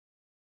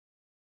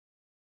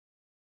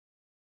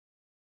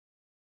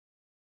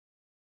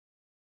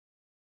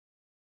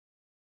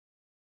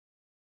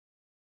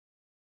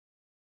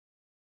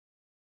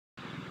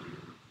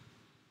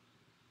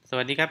ส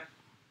วัสดีครับ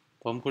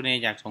ผมคุณเอ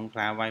จาก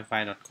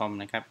songkhlawifi.com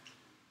นะครับ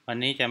วัน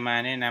นี้จะมา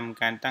แนะน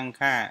ำการตั้ง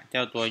ค่าเจ้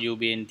าตัว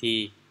ubnt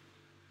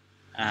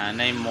ใ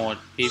นโหมด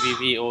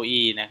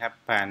PPPoE นะครับ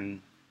ผ่าน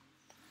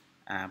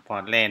พอ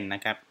ร์ต LAN น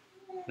ะครับ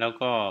แล้ว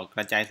ก็ก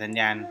ระจายสัญ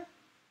ญาณ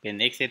เป็น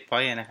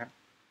Accesspoint นะครับ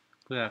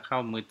เพื่อเข้า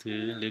มือถื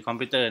อหรือคอม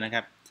พิวเตอร์นะค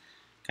รับ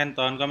ขั้นต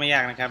อนก็ไม่ย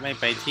ากนะครับให้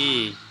ไปที่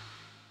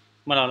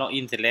เมื่อเราล็อกอิ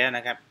นเสร็จแล้วน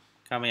ะครับ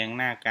เข้ามายัง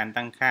หน้าการ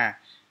ตั้งค่า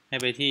ให้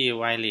ไปที่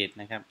Wireless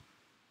นะครับ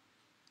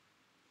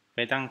ไป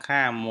ตั้งค่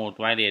าโหมด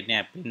Wireless เนี่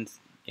ยเป็น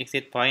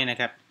Accesspoint นะ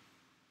ครับ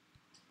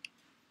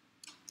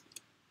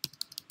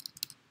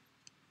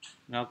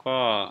แล้วก็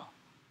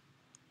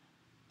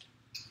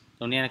ต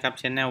รงนี้นะครับ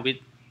Channel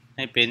Width ใ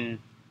ห้เป็น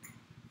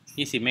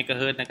20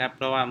 MHz นะครับเ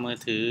พราะว่ามือ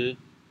ถือ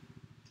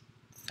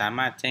สาม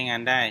ารถใช้งา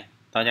นได้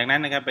ต่อจากนั้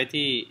นนะครับไป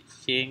ที่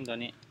เชงตัว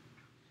นี้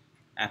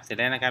เสร็จ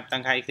แล้วนะครับตั้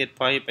งค่า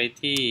Accesspoint ไป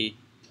ที่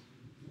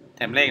แ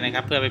ท็บแรกนะค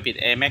รับเพื่อไปปิด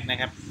Air Max นะ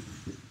ครับ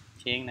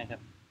เชงนะครั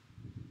บ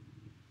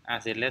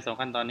เสร็จแล้ว2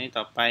ขั้นตอนนี้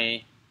ต่อไ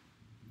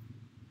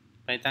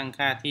ปตั้ง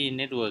ค่าที่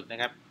Network นะ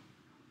ครับ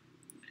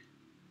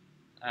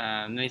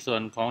ในส่ว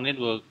นของ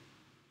Network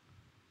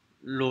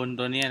รูน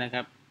ตัวนี้นะค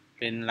รับ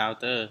เป็นเรา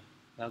เตอร์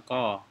แล้ว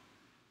ก็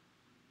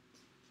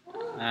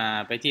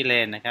ไปที่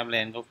LAN นะครับ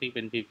LAN ก็คลิกเ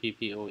ป็น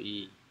PPPoE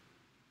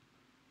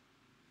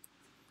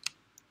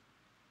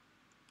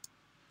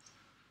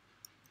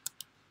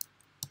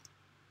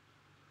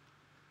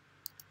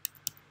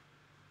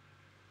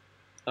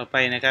ต่อไป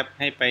นะครับ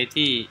ให้ไป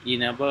ที่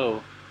enable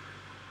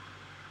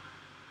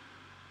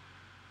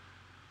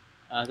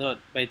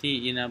ไปที่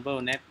enable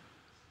net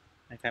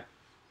นะครับ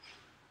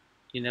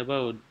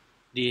enable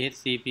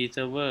DHCP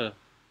server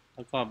แ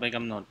ล้วก็ไปก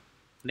ำหนด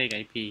เลข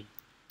IP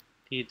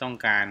ที่ต้อง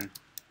การ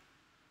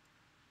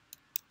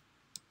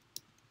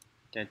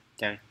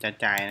จะ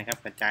จ่ายนะครับ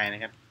กระจายน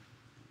ะครับ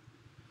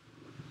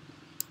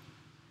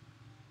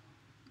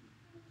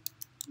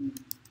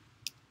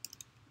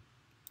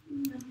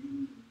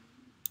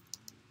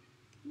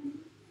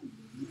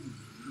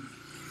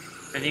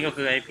อันนี้ก็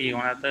คือ IP ขอ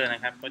งเราเตอร์น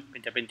ะครับก็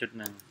จะเป็นจุด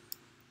 1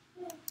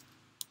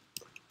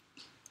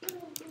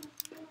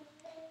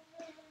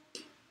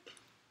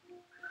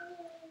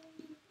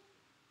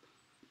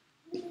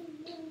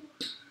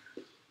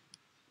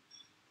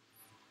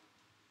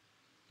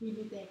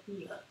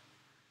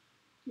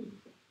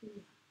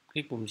คลิ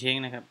กปุ่มเช็ค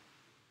นะครับ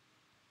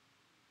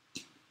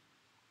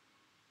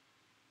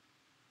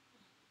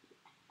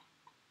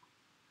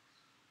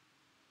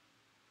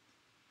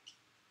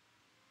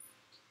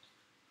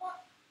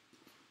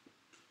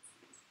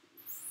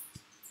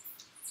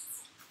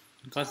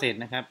ก็เสร็จ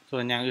นะครับส่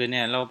วนอย่างอื่นเ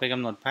นี่ยเราไปก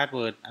ำหนดพาสเ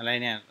วิร์ดอะไร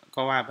เนี่ย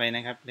ก็ว่าไปน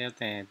ะครับแล้ว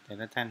แต่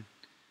ละท่าน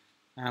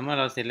เมื่อ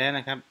เราเสร็จแล้วน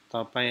ะครับต่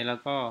อไปเรา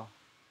ก็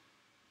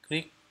คลิ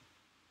ก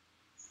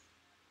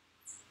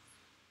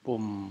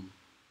ปุ่ม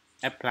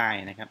apply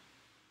นะครับ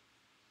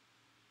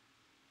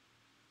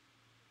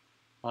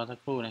รอสัก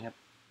ครู่นะครับ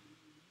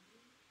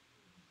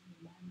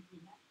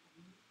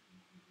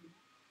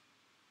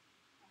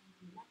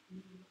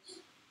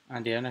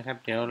เดี๋ยวนะครับ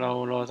เดี๋ยวเรา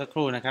รอสักค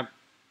รู่นะครับ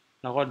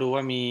เราก็ดูว่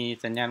ามี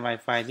สัญญาณ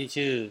Wi-Fi ที่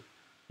ชื่อ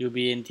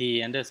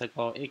ubnt_xxxx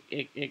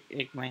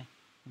ไหม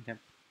นะครับ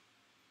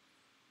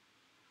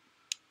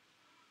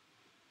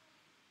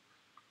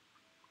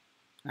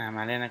ม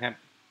าแล้วนะครับ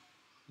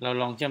เรา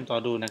ลองเชื่อมต่อ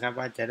ดูนะครับ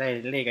ว่าจะได้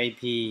เลข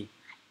IP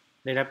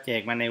ได้รับแจ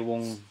กมาในว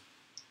ง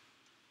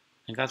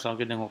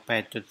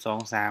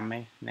 192.168.23 ไหม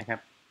นะครับ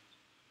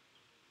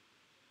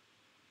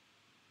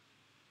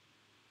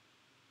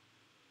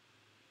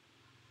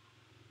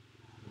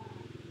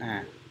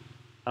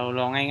เรา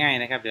ลองง่าย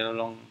ๆนะครับเดี๋ยวเรา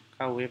ลองเ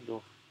ข้าเว็บดู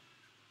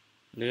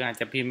หรืออาจ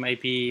จะพิมพ์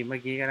IP เมื่อ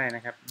กี้ก็ได้น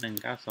ะครับ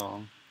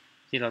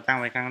192ที่เราตั้ง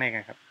ไว้ครั้งแรก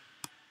ครับ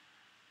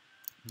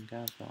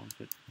192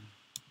จุด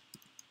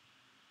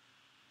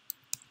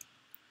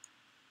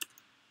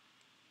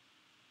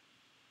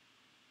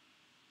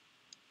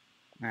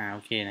โอ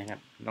เคนะครับ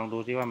ลองดู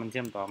ที่ว่ามันเ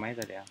ชื่อมต่อไหมแ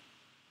ต่เดี๋ยว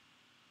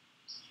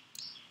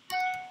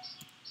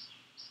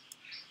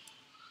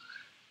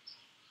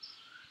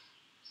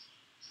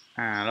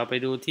เราไป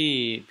ดูที่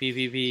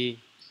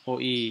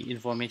PPPoE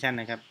information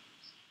นะครับ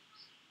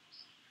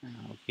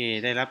โอเค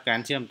ได้รับการ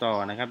เชื่อมต่อ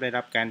นะครับได้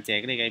รับการแจ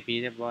กเลข IP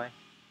เรียบร้อย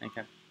นะค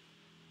รับ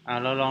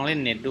เราลองเล่น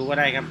เน็ตดูก็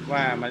ได้ครับว่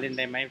ามาเล่นไ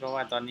ด้ไหมเพราะว่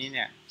าตอนนี้เ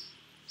นี่ย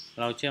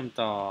เราเชื่อม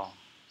ต่อ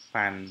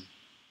ผ่าน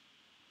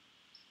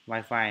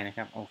Wi-Fi นะค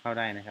รับเข้า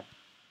ได้นะครับ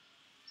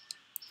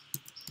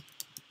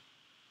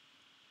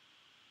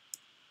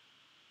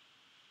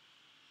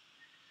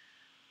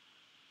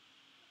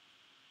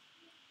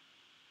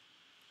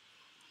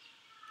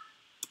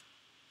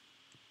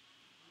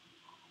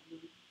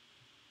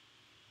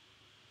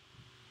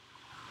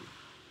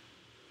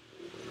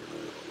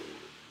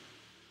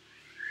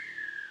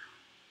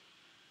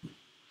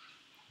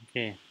โอเ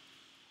ค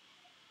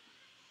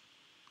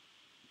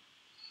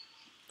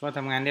ก็ท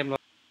ำงานเรียบร้อ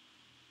ย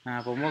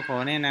ผมก็ขอ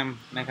แนะน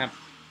ำนะครับ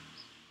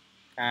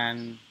การ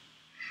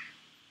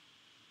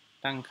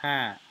ตั้งค่า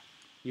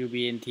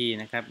ubnt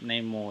นะครับใน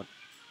โหมด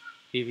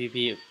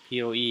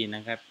PPPoE น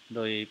ะครับโด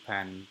ยผ่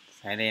าน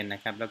สาย LAN น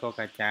ะครับแล้วก็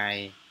กระจาย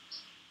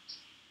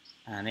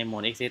ในโหม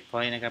ด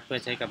Accesspoint นะครับเพื่อ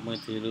ใช้กับมือ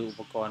ถือหรืออุ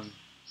ปกรณ์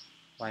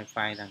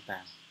Wi-Fi ต่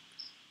าง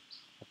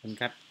ๆขอบคุณ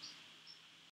ครับ